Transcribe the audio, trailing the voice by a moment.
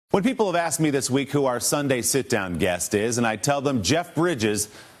When people have asked me this week who our Sunday Sit-Down guest is, and I tell them Jeff Bridges,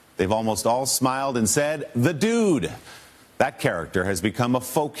 they've almost all smiled and said, the dude. That character has become a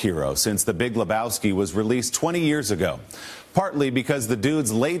folk hero since The Big Lebowski was released 20 years ago, partly because the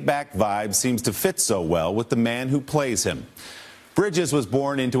dude's laid-back vibe seems to fit so well with the man who plays him. Bridges was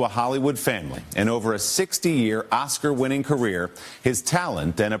born into a Hollywood family, and over a 60-year Oscar-winning career, his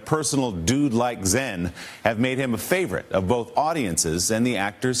talent and a personal dude-like zen have made him a favorite of both audiences and the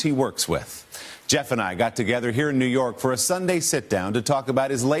actors he works with. Jeff and I got together here in New York for a Sunday sit-down to talk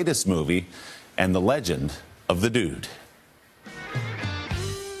about his latest movie and the legend of the dude.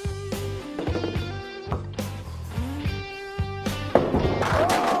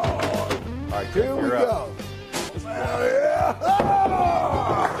 All right, here we go.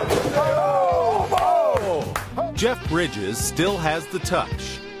 Jeff Bridges still has the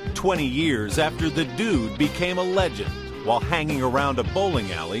touch. 20 years after the dude became a legend while hanging around a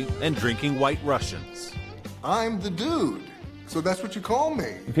bowling alley and drinking White Russians. I'm the dude, so that's what you call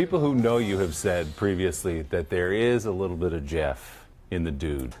me. People who know you have said previously that there is a little bit of Jeff in the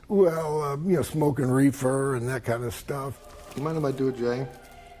dude. Well, smoking reefer and that kind of stuff. You mind if I do it, Jay?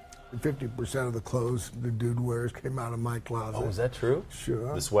 50% of the clothes the dude wears came out of my closet. Oh, is that true?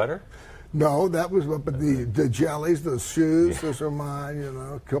 Sure. The sweater? No, that was up at the jellies, the shoes, those are mine,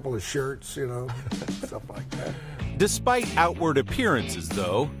 a couple of shirts, stuff like that. Despite outward appearances,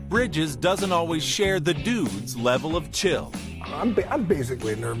 though, Bridges doesn't always share the dude's level of chill. I'm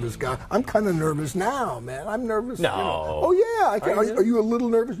basically a nervous guy. I'm kind of nervous now, man. I'm nervous. No. Oh, yeah. Are you a little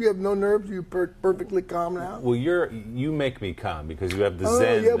nervous? You have no nerves? You're perfectly calm now? Well, you make me calm because you have the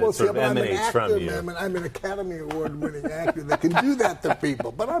zen that sort of emanates from you. I'm an Academy Award-winning actor that can do that to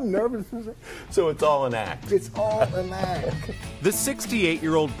people, but I'm nervous. So it's all an act. It's all an act. The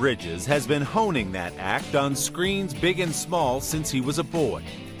 68-year-old Bridges has been honing that act on screens big and small since he was a boy.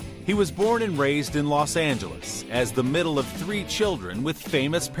 He was born and raised in Los Angeles as the middle of 3 children with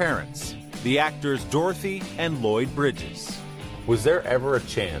famous parents, the actors Dorothy and Lloyd Bridges. Was there ever a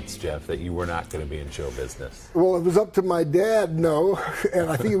chance, Jeff, that you were not going to be in show business? Well, it was up to my dad, no, and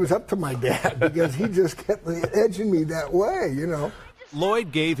I think it was up to my dad because he just kept edging me that way,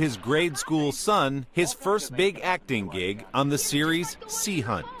 Lloyd gave his grade school son his first big acting gig on the series Sea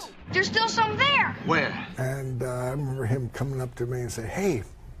Hunt. There's still some there. Where? And I remember him coming up to me and saying, hey,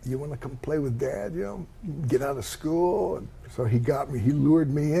 you want to come play with Dad, get out of school? And so he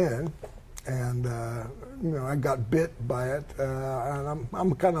lured me in, and, I got bit by it, and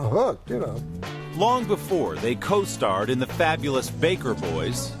I'm kind of hooked, Long before they co-starred in the fabulous Baker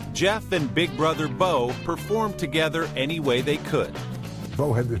Boys, Jeff and big brother Bo performed together any way they could.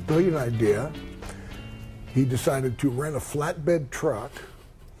 Bo had this brilliant idea. He decided to rent a flatbed truck,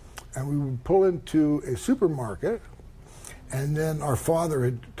 and we would pull into a supermarket. And then our father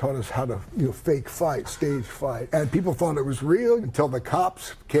had taught us how to, fake fight, stage fight. And people thought it was real until the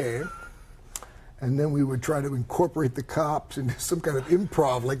cops came. And then we would try to incorporate the cops into some kind of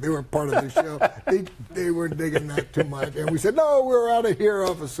improv, like they were part of the show. They weren't digging that too much. And we said, no, we're out of here,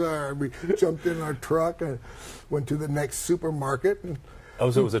 officer. And we jumped in our truck and went to the next supermarket. And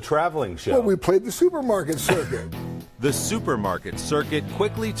oh, so it was a traveling show. Well, we played the supermarket circuit. The supermarket circuit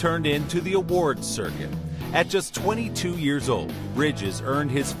quickly turned into the awards circuit. At just 22 years old, Bridges earned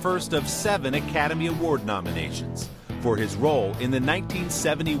his first of 7 Academy Award nominations for his role in the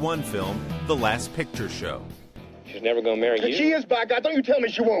 1971 film, The Last Picture Show. She's never gonna marry you. She is, by God. Don't you tell me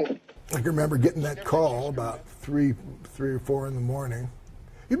she won't. I can remember getting that call about 3 or 4 in the morning.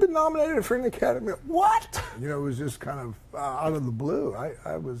 You've been nominated for an Academy. What? It was just kind of out of the blue.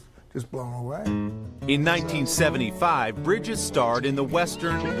 I was just blown away. In 1975, Bridges starred in the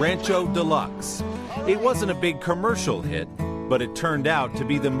Western Rancho Deluxe. It wasn't a big commercial hit, but it turned out to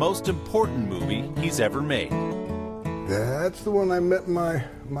be the most important movie he's ever made. That's the one I met my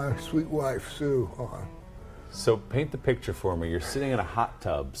sweet wife, Sue, on. So paint the picture for me. You're sitting in a hot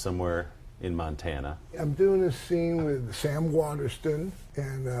tub somewhere in Montana. I'm doing a scene with Sam Waterston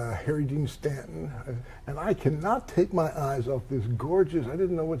and Harry Dean Stanton, and I cannot take my eyes off this gorgeous, I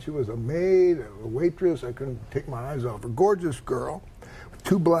didn't know what she was, a maid, a waitress, I couldn't take my eyes off her. Gorgeous girl, with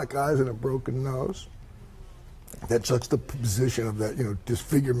 2 black eyes and a broken nose. That's such the position of that,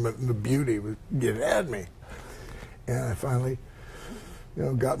 disfigurement and the beauty, it had me. And I finally,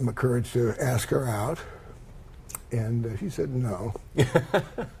 got my courage to ask her out, and she said no.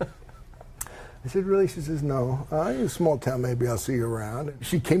 I said, really? She says, no. In a small town, maybe I'll see you around.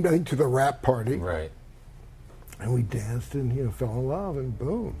 She came down to the wrap party. Right. And we danced and, fell in love, and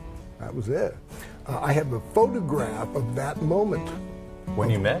boom, that was it. I have a photograph of that moment.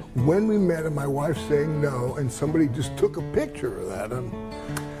 When you met? When we met, and my wife saying no, and somebody just took a picture of that. And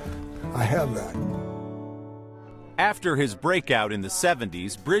I have that. After his breakout in the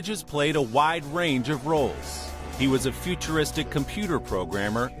 70s, Bridges played a wide range of roles. He was a futuristic computer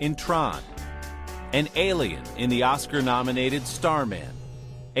programmer in Tron, an alien in the Oscar-nominated Starman,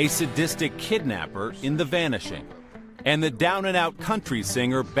 a sadistic kidnapper in The Vanishing, and the down-and-out country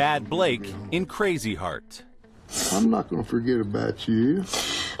singer Bad Blake in Crazy Heart. I'm not going to forget about you.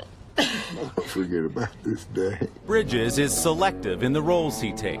 I'm not going to forget about this day. Bridges is selective in the roles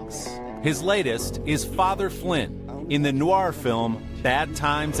he takes. His latest is Father Flynn in the noir film Bad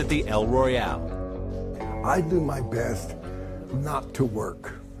Times at the El Royale. I do my best not to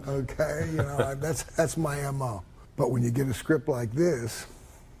work, okay? You know, that's my MO. But when you get a script like this,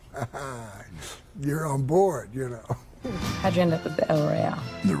 you're on board, you know. How'd you end up at the El Royale?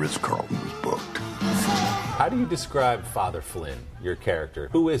 The Ritz-Carlton was booked. How do you describe Father Flynn, your character?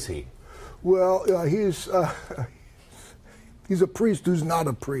 Who is he? Well, he's a priest who's not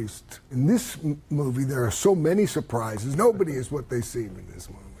a priest. In this movie, there are so many surprises. Nobody is what they seem in this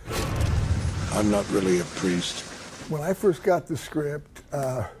movie. I'm not really a priest. When I first got the script,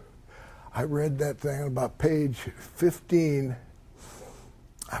 I read that thing about page 15.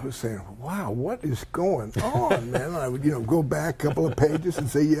 I was saying, wow, what is going on, man? I would, go back a couple of pages and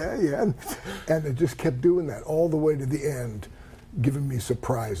say, yeah. And it just kept doing that all the way to the end, giving me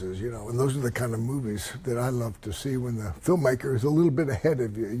surprises, And those are the kind of movies that I love to see when the filmmaker is a little bit ahead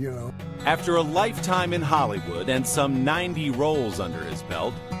of you, After a lifetime in Hollywood and some 90 roles under his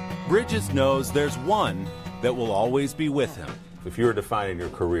belt, Bridges knows there's one that will always be with him. If you were defining your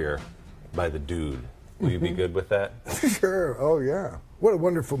career by The Dude, will you be good with that? Sure, oh yeah. What a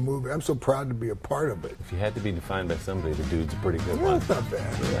wonderful movie. I'm so proud to be a part of it. If you had to be defined by somebody, The Dude's a pretty good Well, one. it's not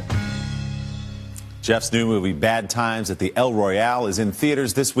bad. Yeah. Jeff's new movie, Bad Times at the El Royale, is in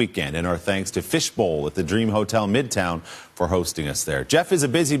theaters this weekend, and our thanks to Fishbowl at the Dream Hotel Midtown for hosting us there. Jeff is a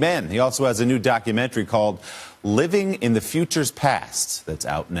busy man. He also has a new documentary called Living in the Future's Past that's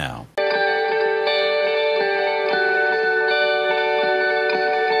out now.